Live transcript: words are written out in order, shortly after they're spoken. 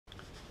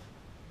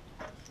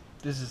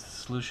This is the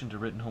solution to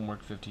written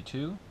homework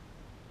 52.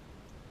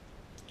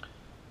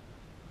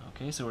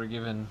 Okay, so we're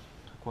given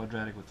a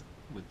quadratic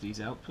with these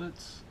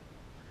outputs.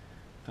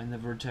 Find the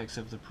vertex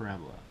of the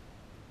parabola.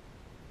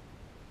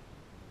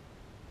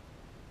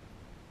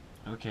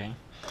 Okay,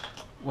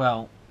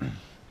 well,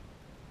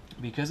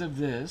 because of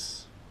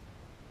this,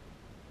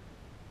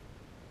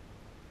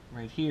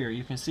 right here,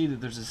 you can see that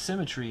there's a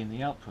symmetry in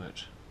the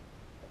output.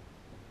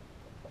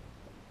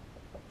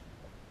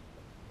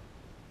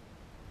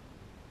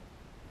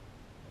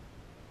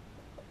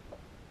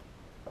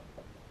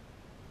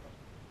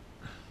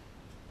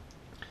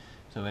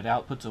 So it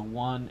outputs a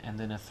 1 and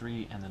then a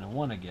 3 and then a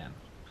 1 again.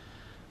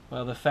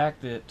 Well, the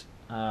fact that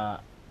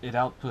it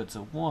outputs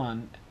a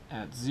 1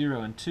 at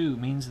 0 and 2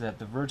 means that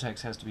the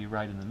vertex has to be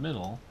right in the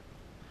middle,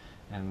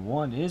 and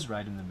 1 is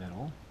right in the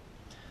middle,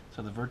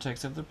 so the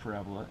vertex of the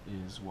parabola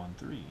is 1,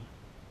 3.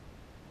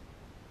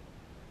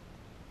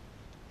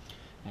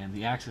 And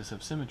the axis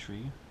of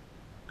symmetry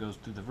goes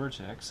through the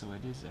vertex, so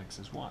it is x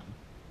is 1.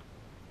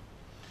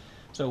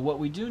 So what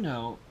we do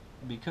know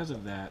because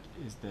of that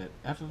is that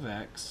f of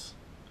x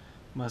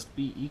must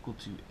be equal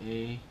to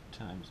a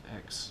times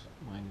x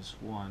minus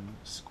 1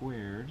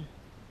 squared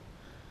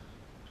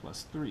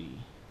plus 3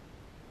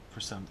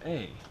 for some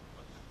a.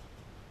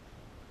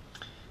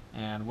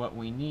 And what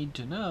we need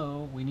to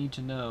know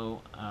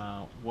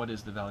what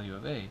is the value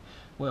of a.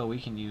 Well, we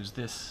can use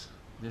this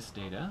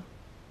data.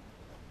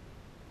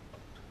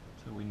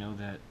 So we know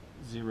that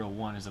 0,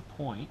 1 is a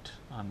point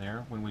on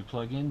there. When we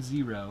plug in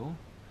 0,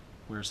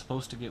 we're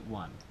supposed to get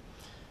 1.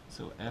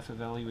 So f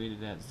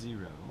evaluated at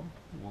 0,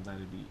 well, that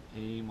would be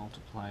a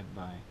multiplied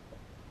by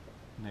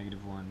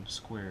negative 1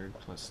 squared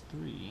plus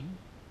 3.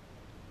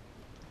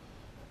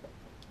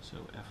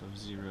 So f of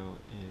 0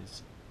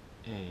 is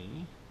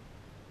a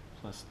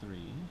plus 3.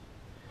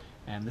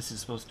 And this is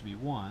supposed to be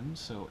 1,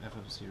 so f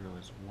of 0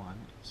 is 1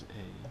 is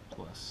a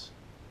plus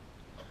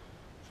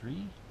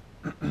 3.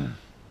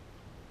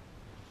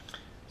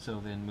 So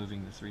then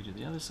moving the 3 to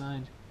the other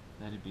side,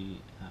 that would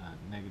be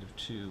negative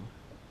 2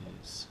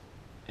 is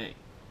a.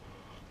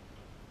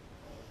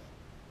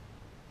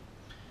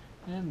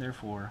 And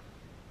therefore,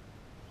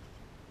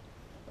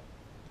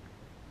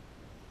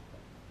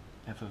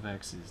 f of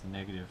x is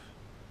negative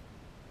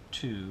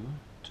 2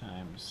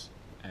 times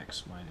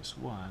x minus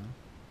 1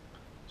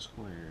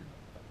 squared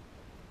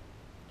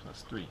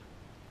plus 3.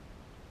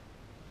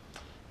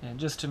 And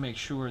just to make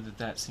sure that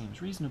that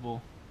seems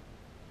reasonable,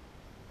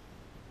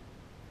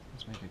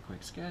 let's make a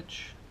quick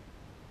sketch.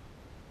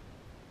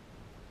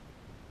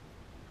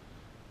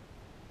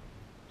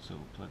 So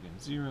we'll plug in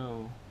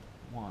 0,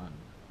 1,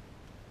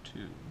 2,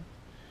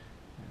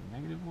 and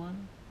negative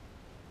 1.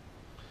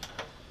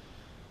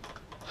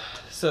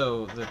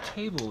 So the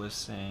table is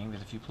saying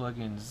that if you plug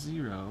in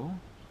 0,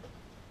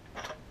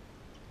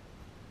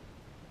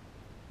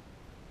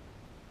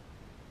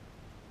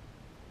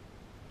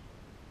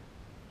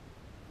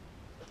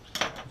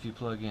 if you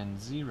plug in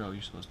 0,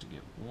 you're supposed to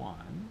get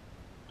 1.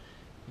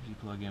 If you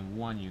plug in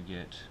 1, you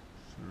get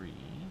 3.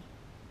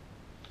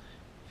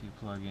 If you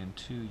plug in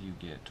 2, you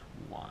get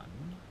 1.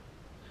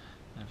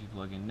 And if you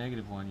plug in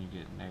negative 1, you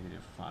get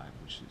negative 5,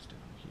 which is down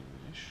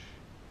here-ish.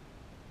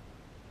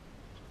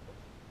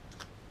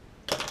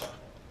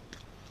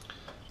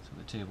 So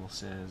the table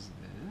says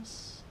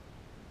this.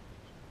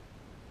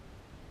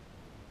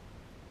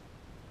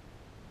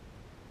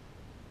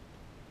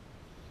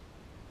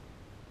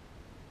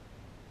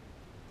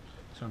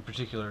 So in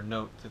particular,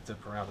 note that the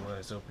parabola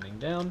is opening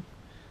down,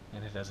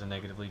 and it has a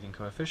negative leading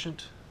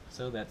coefficient,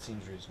 so that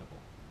seems reasonable.